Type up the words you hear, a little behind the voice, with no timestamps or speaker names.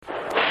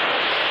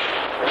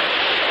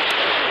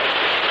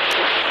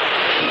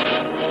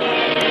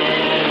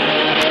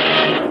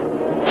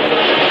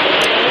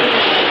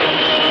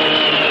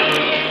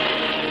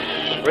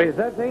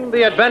Presenting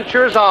the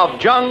adventures of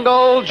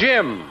Jungle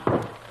Jim.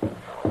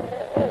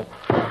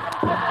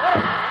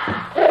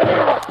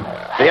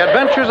 The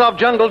adventures of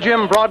Jungle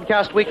Jim,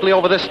 broadcast weekly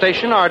over this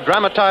station, are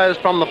dramatized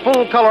from the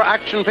full-color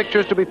action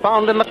pictures to be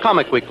found in the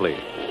Comic Weekly,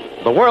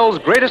 the world's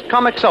greatest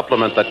comic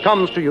supplement that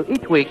comes to you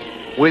each week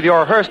with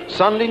your Hearst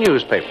Sunday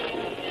newspaper.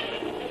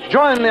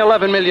 Join the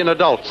 11 million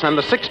adults and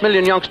the 6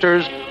 million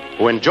youngsters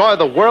who enjoy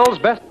the world's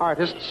best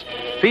artists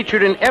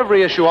featured in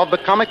every issue of the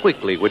Comic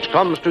Weekly, which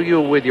comes to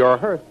you with your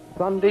Hearst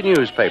Sunday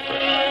newspaper.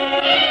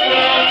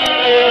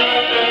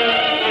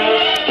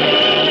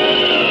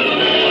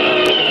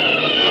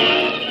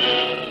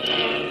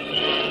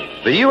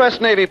 The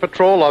U.S. Navy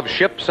patrol of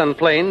ships and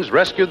planes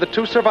rescued the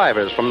 2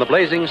 survivors from the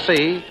blazing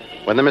sea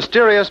when the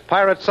mysterious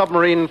pirate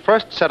submarine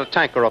first set a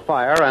tanker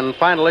afire and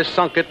finally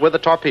sunk it with a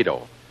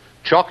torpedo,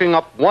 chalking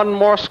up one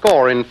more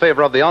score in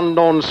favor of the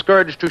unknown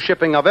scourge to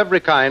shipping of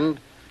every kind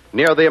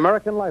near the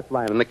American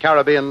lifeline in the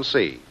Caribbean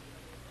Sea.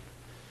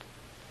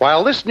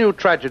 While this new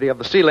tragedy of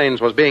the sea lanes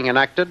was being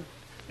enacted,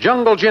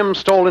 Jungle Jim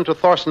stole into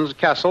Thorson's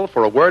castle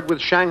for a word with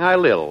Shanghai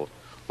Lil,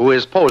 who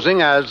is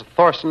posing as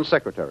Thorson's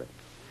secretary.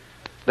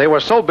 They were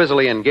so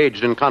busily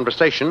engaged in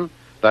conversation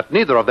that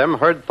neither of them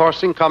heard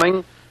Thorson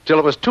coming till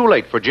it was too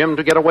late for Jim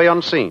to get away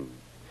unseen.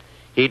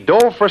 He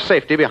dove for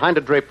safety behind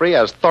a drapery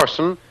as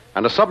Thorson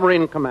and a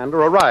submarine commander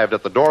arrived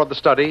at the door of the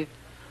study,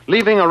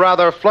 leaving a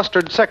rather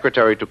flustered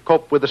secretary to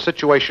cope with a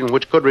situation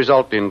which could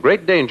result in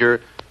great danger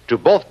to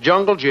both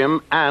Jungle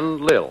Jim and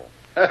Lil.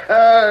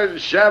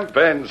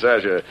 Champagne,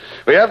 Sasha.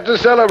 We have to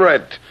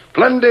celebrate.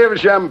 Plenty of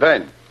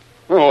champagne.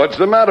 Oh, what's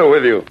the matter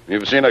with you?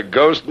 You've seen a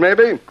ghost,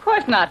 maybe? Of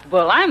course not,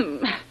 Bull.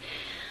 I'm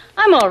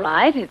all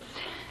right. It's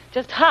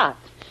just hot.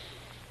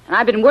 And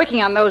I've been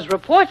working on those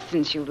reports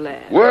since you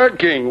left.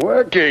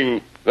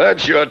 Working.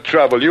 That's your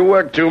trouble. You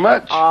work too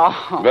much.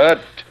 Oh.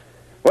 But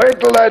wait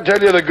till I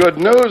tell you the good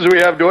news we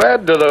have to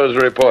add to those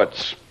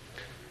reports.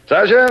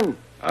 Sasha,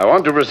 I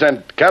want to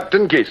present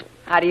Captain Kiesel.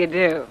 How do you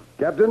do?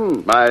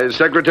 Captain, my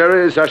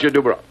secretary, Sasha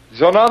Dubrow. It's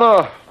an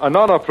honor,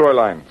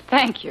 Fräulein.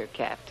 Thank you,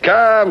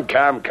 Captain.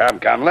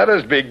 Come. Let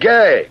us be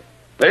gay.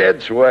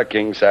 It's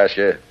working,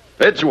 Sasha.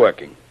 It's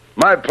working.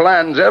 My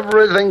plans,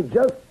 everything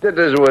just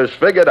as was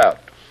figured out.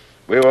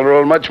 We will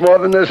rule much more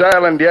than this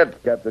island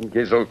yet, Captain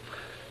Kiesel.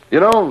 You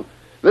know,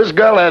 this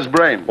girl has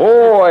brains.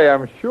 Oh, I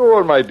am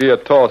sure, my dear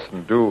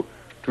Thorson, to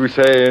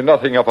say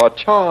nothing of her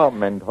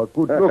charm and her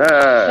good looks.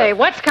 Say,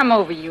 what's come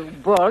over you,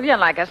 Bull? You're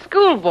like a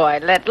schoolboy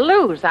let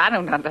loose. I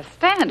don't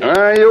understand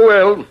it. You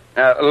will.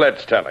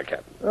 Let's tell her,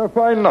 Captain.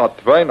 Why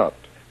not?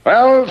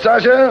 Well,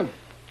 Sasha,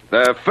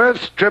 the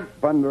first trip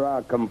under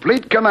our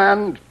complete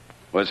command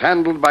was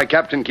handled by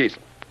Captain Kiesel.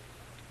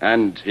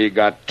 And he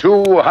got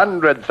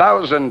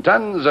 200,000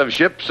 tons of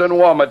ships and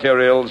war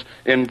materials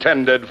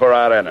intended for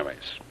our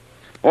enemies.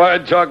 Why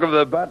talk of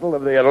the Battle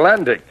of the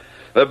Atlantic?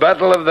 The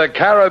Battle of the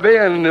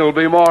Caribbean will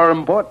be more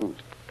important.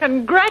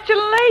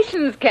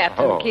 Congratulations,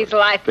 Captain Kiesel.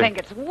 I think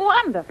it's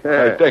wonderful.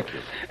 Thank you.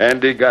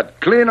 And he got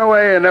clean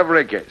away in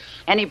every case.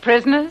 Any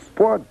prisoners?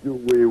 What do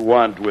we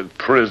want with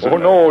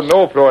prisoners? Oh,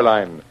 no,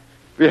 Fräulein.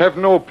 We have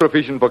no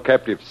provision for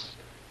captives.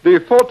 The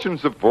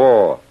fortunes of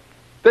war,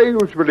 they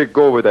usually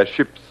go with their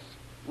ships.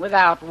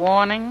 Without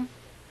warning?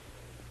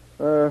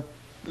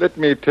 Let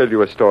me tell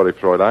you a story,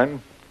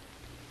 Fräulein.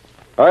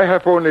 I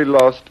have only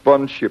lost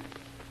one ship.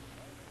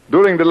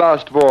 During the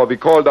last war, we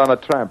called on a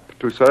tramp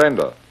to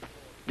surrender,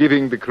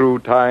 giving the crew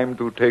time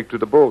to take to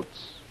the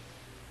boats.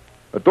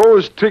 But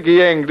those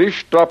tricky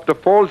English dropped a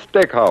false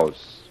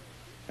deckhouse,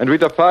 and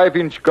with a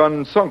 5-inch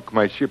gun sunk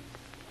my ship.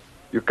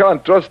 You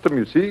can't trust them,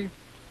 you see.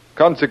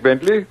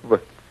 Consequently,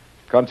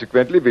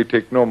 we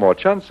take no more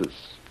chances.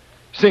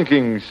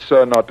 Sinkings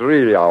are not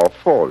really our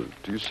fault,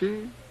 you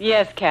see?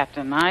 Yes,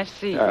 Captain, I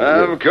see.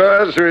 Of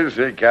course we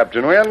see,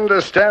 Captain. We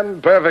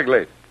understand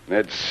perfectly.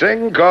 It's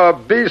sink or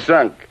be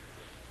sunk.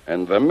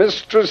 And the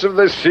mistress of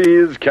the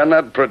seas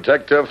cannot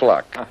protect her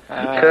flock.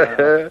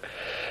 I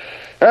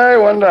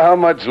wonder how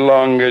much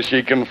longer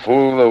she can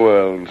fool the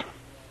world.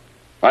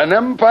 An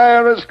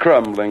empire is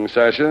crumbling,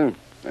 Sasha,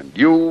 and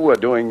you are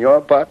doing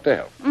your part to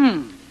help.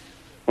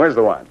 Where's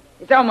the wine?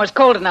 It's almost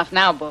cold enough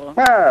now, Bull.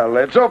 Well,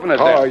 let's open it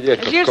then. Oh,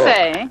 yes, As you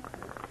say.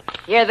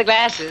 Here are the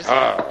glasses.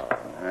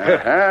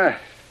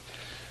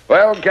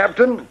 Well,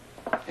 Captain,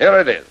 here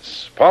it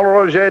is. Paul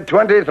Roger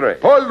 23.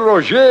 Paul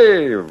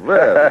Roger,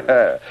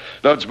 well.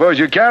 Don't suppose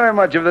you carry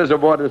much of this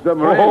aboard the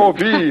submarine? Oh,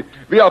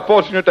 we are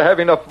fortunate to have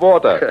enough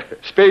water.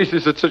 Space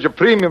is at such a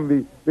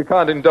premium, we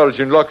can't indulge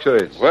in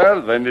luxuries.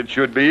 Well, then it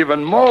should be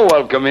even more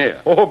welcome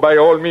here. Oh, by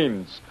all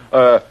means.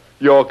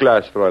 Your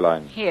glass,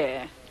 Fräulein.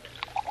 Here.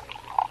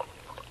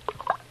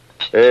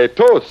 A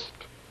toast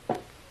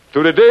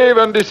to the day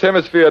when this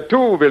hemisphere,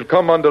 too, will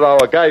come under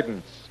our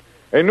guidance.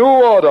 A new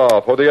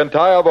order for the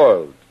entire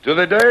world. To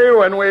the day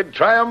when we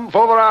triumph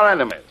over our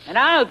enemies. And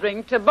I'll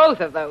drink to both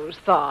of those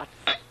thoughts.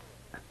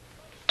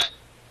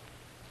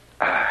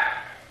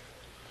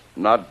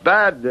 Not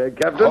bad,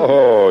 Captain.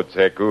 Oh,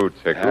 c'est good,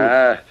 c'est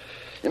good.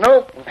 You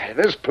know,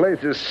 this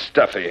place is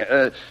stuffy.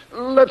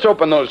 Let's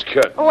open those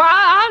curtains. Oh,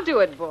 I'll do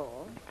it,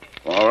 Bull.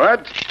 All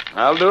right.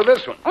 I'll do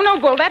this one. Oh, no,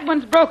 Bull, that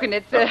one's broken.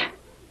 It's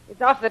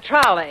off the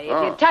trolley. If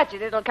Oh. you touch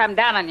it, it'll come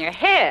down on your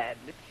head.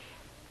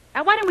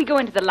 Now, why don't we go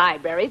into the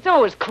library? It's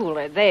always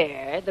cooler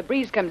there. The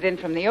breeze comes in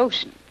from the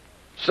ocean.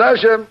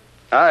 Sasha,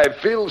 I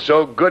feel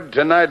so good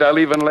tonight, I'll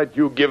even let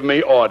you give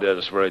me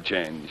orders for a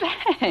change.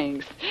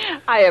 Thanks.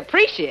 I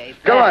appreciate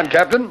that. Come on,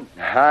 Captain.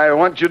 I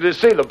want you to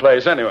see the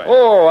place anyway.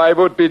 Oh, I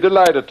would be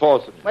delighted,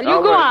 Thorson. Well, you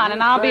go on,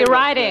 and I'll be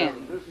right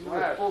in.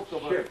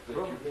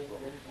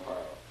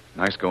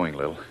 Nice going,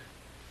 Lil.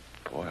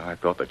 Boy, I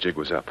thought the jig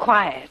was up.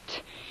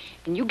 Quiet.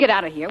 And you get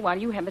out of here while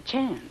you have a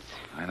chance.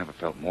 I never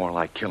felt more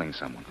like killing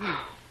someone.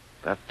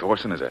 That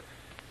Thorson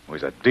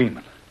he's a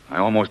demon. I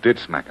almost did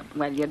smack him.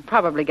 Well, you'd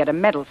probably get a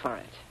medal for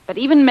it. But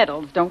even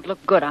medals don't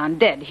look good on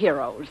dead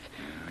heroes.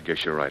 I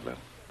guess you're right, Lil.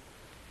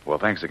 Well,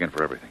 thanks again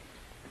for everything.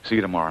 See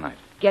you tomorrow night.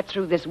 Get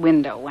through this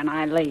window when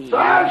I leave.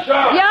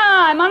 Sasha!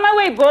 Yeah, I'm on my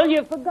way, Bull.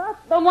 You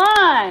forgot the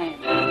wine.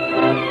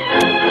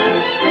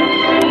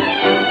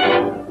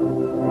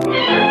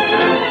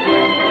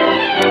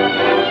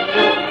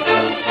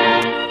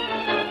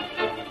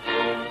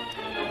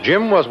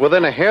 Jim was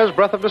within a hair's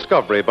breadth of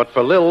discovery, but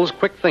for Lil's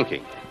quick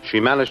thinking, she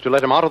managed to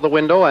let him out of the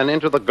window and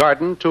into the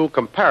garden to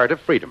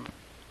comparative freedom.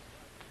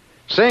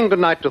 Saying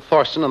goodnight to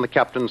Thorson and the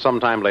captain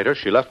sometime later,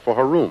 she left for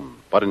her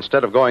room. But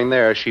instead of going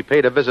there, she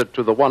paid a visit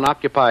to the one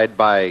occupied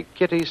by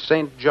Kitty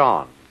St.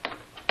 John.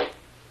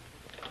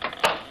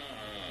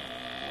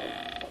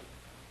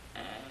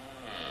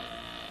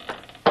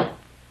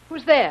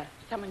 Who's there?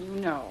 Someone you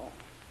know.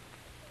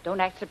 Don't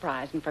act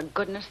surprised, and for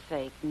goodness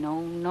sake, no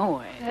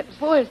noise. That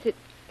voice,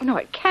 No,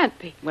 it can't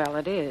be. Well,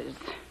 it is.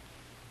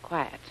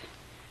 Quiet.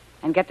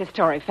 And get the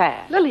story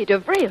fast. Lily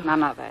DeVril.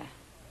 None other.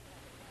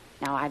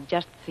 Now, I've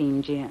just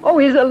seen Jim. Oh,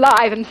 he's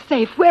alive and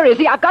safe. Where is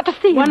he? I've got to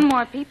see him. One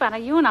more peep out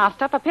of you, and I'll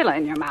stuff a pillow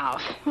in your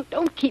mouth. Oh,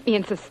 don't keep me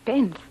in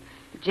suspense.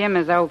 Jim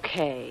is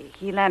okay.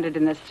 He landed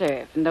in the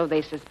surf, and though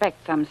they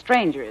suspect some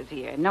stranger is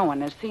here, no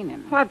one has seen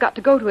him. Oh, I've got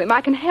to go to him. I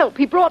can help.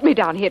 He brought me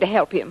down here to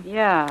help him.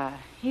 Yeah,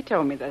 he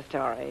told me the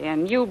story,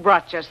 and you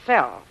brought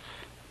yourself.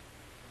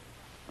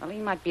 Well, he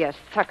might be a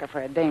sucker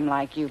for a dame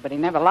like you, but he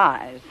never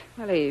lies.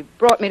 Well, he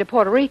brought me to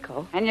Puerto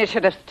Rico. And you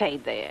should have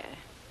stayed there.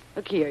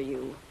 Look here,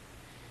 you.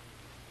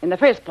 In the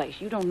first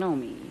place, you don't know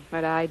me.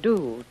 But I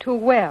do, too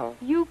well.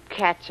 You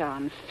catch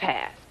on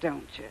fast,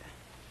 don't you?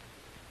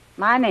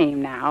 My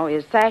name now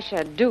is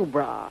Sasha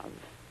Dubrov.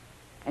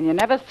 And you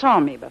never saw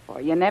me before.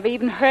 You never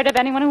even heard of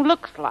anyone who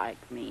looks like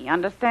me.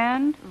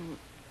 Understand?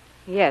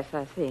 Yes,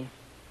 I see.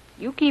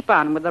 You keep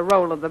on with the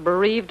role of the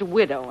bereaved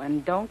widow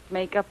and don't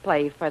make a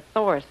play for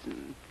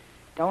Thorson.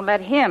 Don't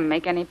let him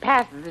make any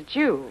passes at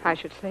you. I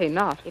should say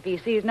not. If he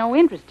sees no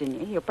interest in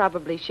you, he'll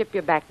probably ship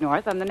you back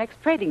north on the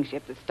next trading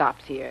ship that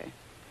stops here.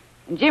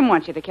 And Jim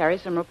wants you to carry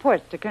some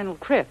reports to Colonel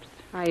Cripps.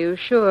 Are you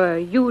sure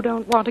you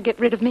don't want to get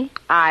rid of me?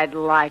 I'd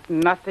like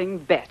nothing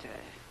better.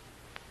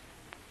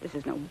 This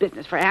is no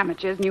business for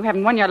amateurs, and you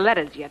haven't won your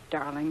letters yet,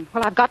 darling.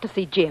 Well, I've got to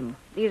see Jim.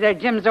 These are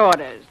Jim's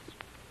orders.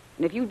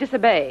 And if you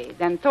disobey,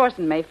 then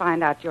Thorson may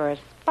find out you're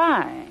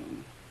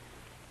spying.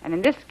 And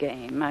in this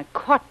game, a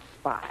caught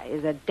spy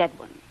is a dead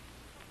one.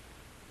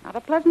 Not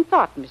a pleasant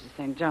thought, Mrs.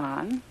 St.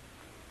 John.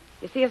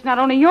 You see, it's not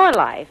only your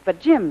life, but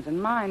Jim's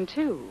and mine,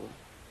 too.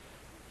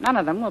 None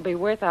of them will be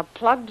worth a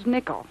plugged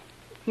nickel.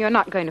 You're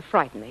not going to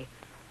frighten me.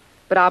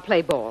 But I'll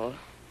play ball.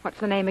 What's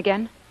the name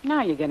again?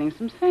 Now you're getting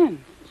some sense.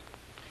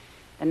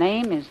 The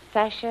name is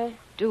Sasha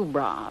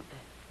Dubrov.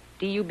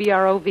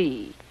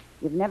 D-U-B-R-O-V.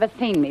 You've never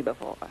seen me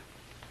before.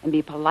 And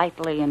be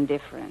politely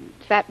indifferent.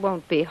 That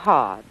won't be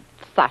hard,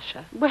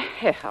 Sasha.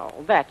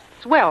 Well, that's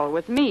swell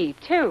with me,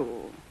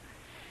 too.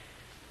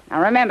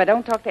 Now, remember,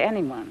 don't talk to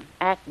anyone.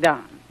 Act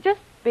dumb.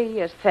 Just be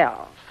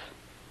yourself.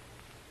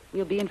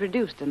 We'll be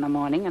introduced in the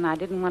morning, and I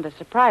didn't want to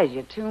surprise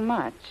you too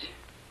much.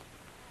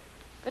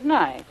 Good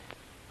night.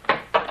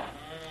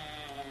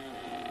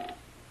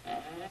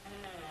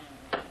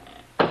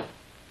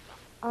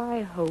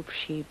 I hope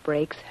she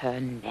breaks her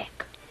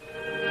neck.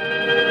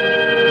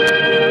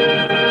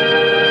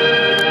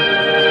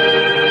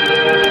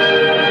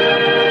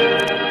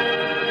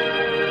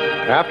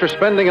 After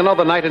spending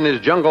another night in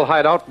his jungle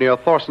hideout near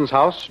Thorson's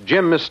house,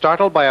 Jim is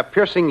startled by a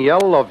piercing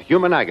yell of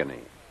human agony.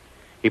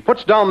 He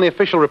puts down the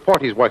official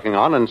report he's working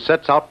on and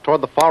sets out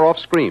toward the far-off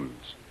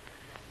screams.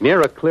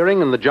 Near a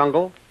clearing in the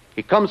jungle,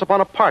 he comes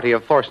upon a party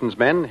of Thorson's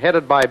men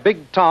headed by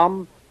Big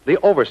Tom, the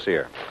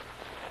overseer.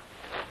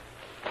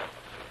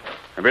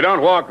 If you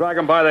don't walk like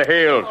 'em by the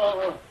heels,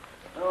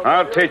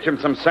 I'll teach 'em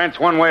some sense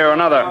one way or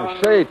another.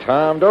 Say,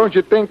 Tom, don't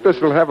you think this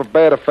will have a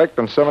bad effect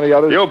on some of the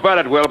others? You bet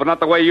it will, but not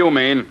the way you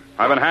mean.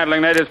 I've been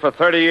handling natives for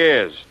 30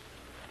 years.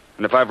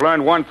 And if I've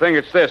learned one thing,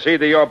 it's this.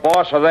 Either you're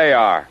boss or they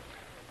are.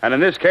 And in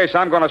this case,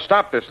 I'm going to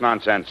stop this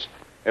nonsense.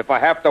 If I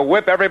have to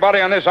whip everybody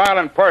on this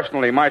island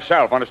personally,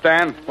 myself,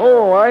 understand?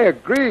 Oh, I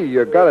agree.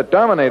 You got to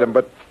dominate them,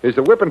 but Is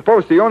the whipping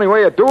post the only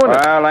way of doing it?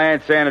 Well, I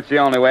ain't saying it's the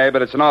only way,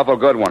 but it's an awful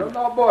good one.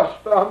 No, boss,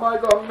 Tom, I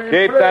don't mean...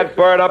 Keep that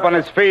bird up on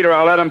his feet, or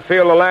I'll let him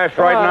feel the lash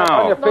right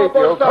On your now. feet,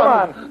 you. Come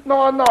on.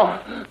 No.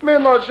 Me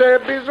no say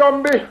be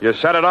zombie. You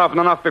set it off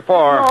enough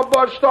before. No,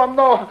 boss, Tom,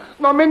 no.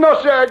 No, me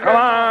no say again. Come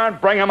on,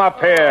 bring him up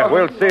here.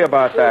 We'll see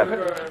about that.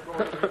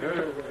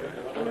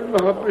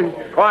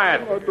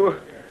 Quiet.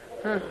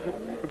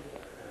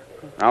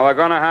 Now, we're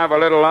going to have a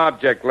little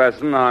object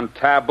lesson on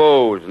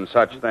taboos and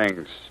such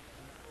things.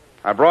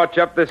 I brought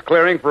you up this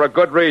clearing for a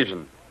good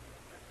reason.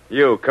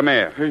 You, come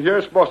here.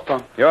 Yes, boss,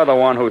 Tom. You're the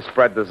one who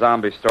spread the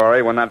zombie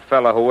story when that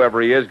fella,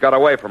 whoever he is, got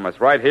away from us,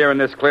 right here in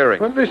this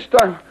clearing. And this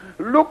time,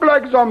 look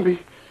like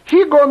zombie.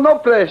 He go no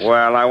place.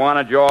 Well, I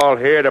wanted you all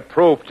here to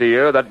prove to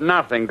you that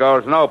nothing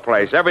goes no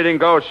place. Everything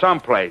goes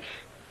someplace.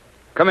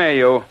 Come here,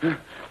 you.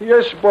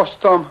 Yes, boss,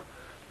 Tom.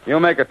 You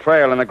make a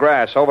trail in the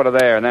grass over to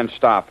there and then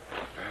stop.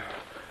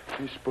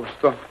 Yes, boss,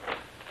 Tom.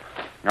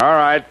 All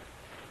right.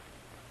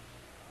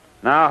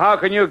 Now, how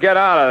can you get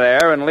out of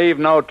there and leave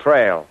no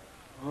trail?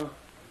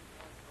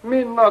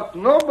 Me not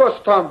know,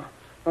 boss, Tom.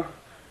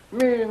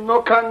 Me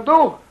no can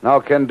do. No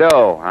can do,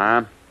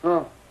 huh?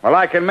 Oh. Well,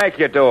 I can make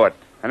you do it.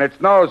 And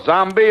it's no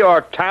zombie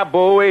or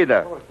taboo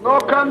either. No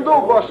can do,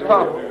 boss,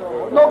 Tom.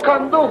 No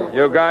can do.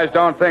 You guys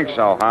don't think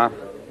so, huh?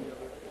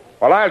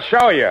 Well, I'll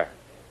show you.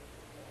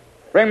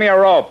 Bring me a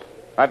rope.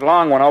 That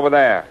long one over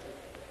there.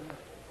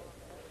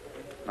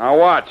 Now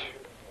watch.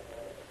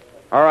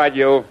 All right,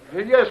 you.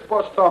 Yes,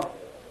 boss, Tom.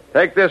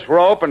 Take this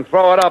rope and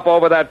throw it up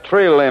over that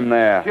tree limb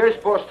there. Yes,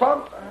 boss,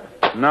 Tom.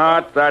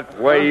 Not that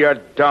way, you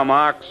dumb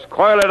ox.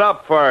 Coil it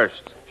up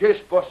first. Yes,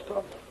 boss,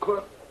 Tom.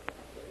 Good.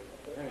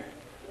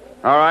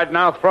 All right,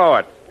 now throw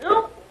it.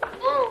 You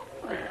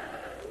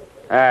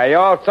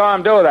all saw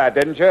him do that,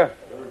 didn't you?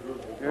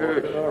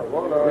 Yes.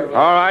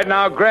 All right,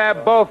 now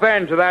grab both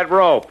ends of that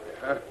rope.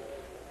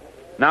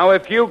 Now,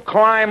 if you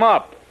climb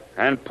up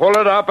and pull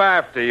it up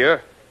after you,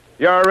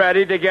 you're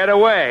ready to get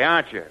away,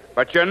 aren't you?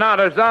 But you're not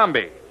a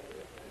zombie.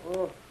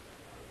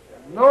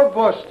 No,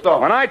 boss,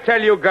 Tom. When I tell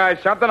you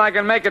guys something, I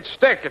can make it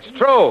stick. It's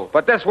true.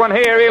 But this one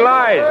here, he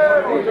lies.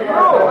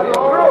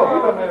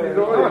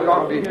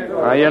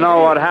 Now, you know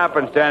what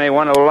happens to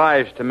anyone who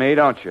lies to me,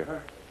 don't you?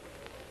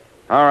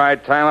 All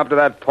right, tie him up to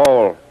that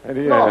pole. And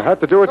you have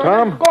to do it,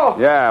 Tom?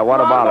 Yeah, what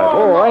about it?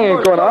 Oh, I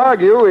ain't going to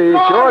argue.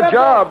 It's your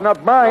job,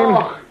 not mine.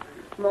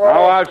 Now,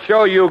 I'll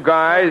show you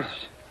guys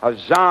a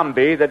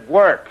zombie that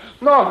works.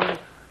 No.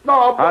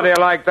 How do you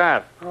like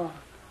that?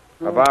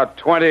 About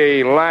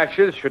 20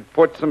 lashes should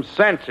put some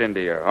sense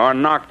into you, or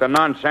knock the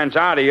nonsense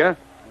out of you.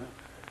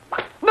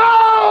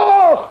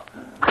 No!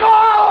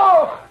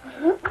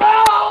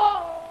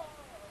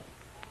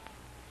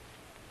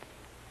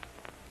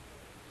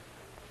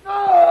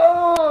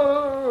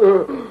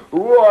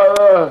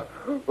 Water!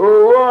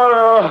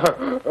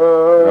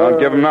 Don't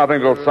give him nothing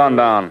till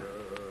sundown.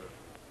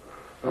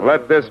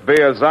 Let this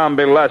be a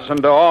zombie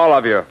lesson to all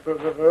of you.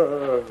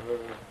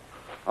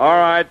 All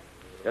right.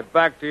 Get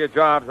back to your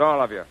jobs,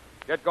 all of you.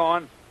 Get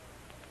going.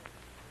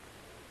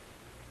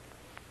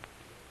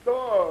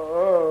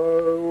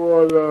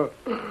 Water.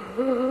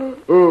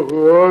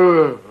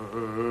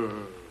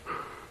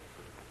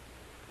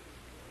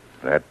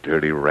 That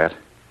dirty rat.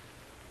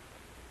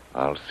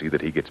 I'll see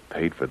that he gets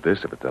paid for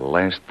this if it's the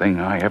last thing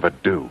I ever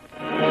do.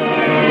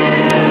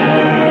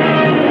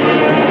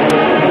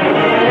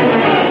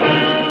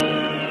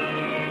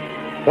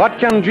 What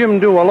can Jim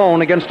do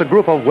alone against a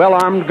group of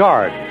well-armed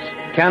guards?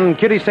 Can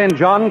Kitty St.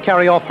 John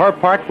carry off her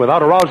part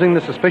without arousing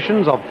the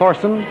suspicions of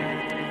Thorson?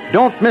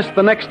 Don't miss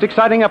the next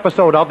exciting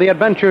episode of The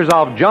Adventures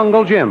of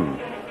Jungle Jim.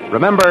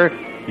 Remember,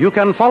 you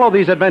can follow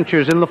these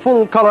adventures in the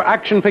full-color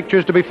action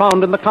pictures to be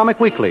found in the Comic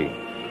Weekly,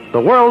 the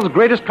world's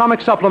greatest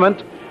comic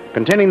supplement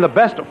containing the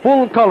best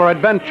full-color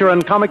adventure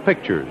and comic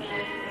pictures.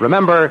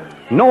 Remember,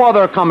 no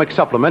other comic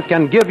supplement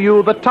can give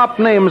you the top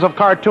names of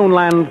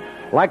Cartoonland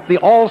like the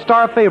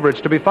all-star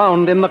favorites to be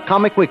found in the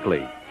Comic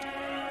Weekly.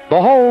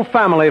 The whole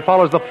family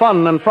follows the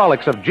fun and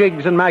frolics of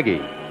Jiggs and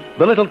Maggie,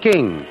 the Little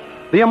King,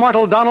 the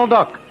immortal Donald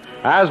Duck,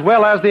 as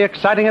well as the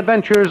exciting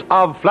adventures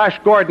of Flash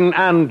Gordon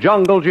and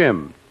Jungle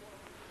Jim.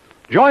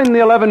 Join the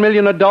 11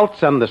 million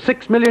adults and the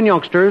 6 million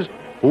youngsters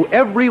who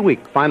every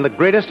week find the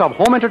greatest of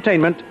home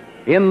entertainment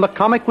in the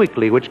Comic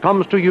Weekly, which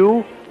comes to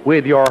you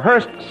with your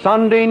Hearst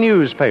Sunday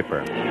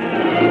newspaper.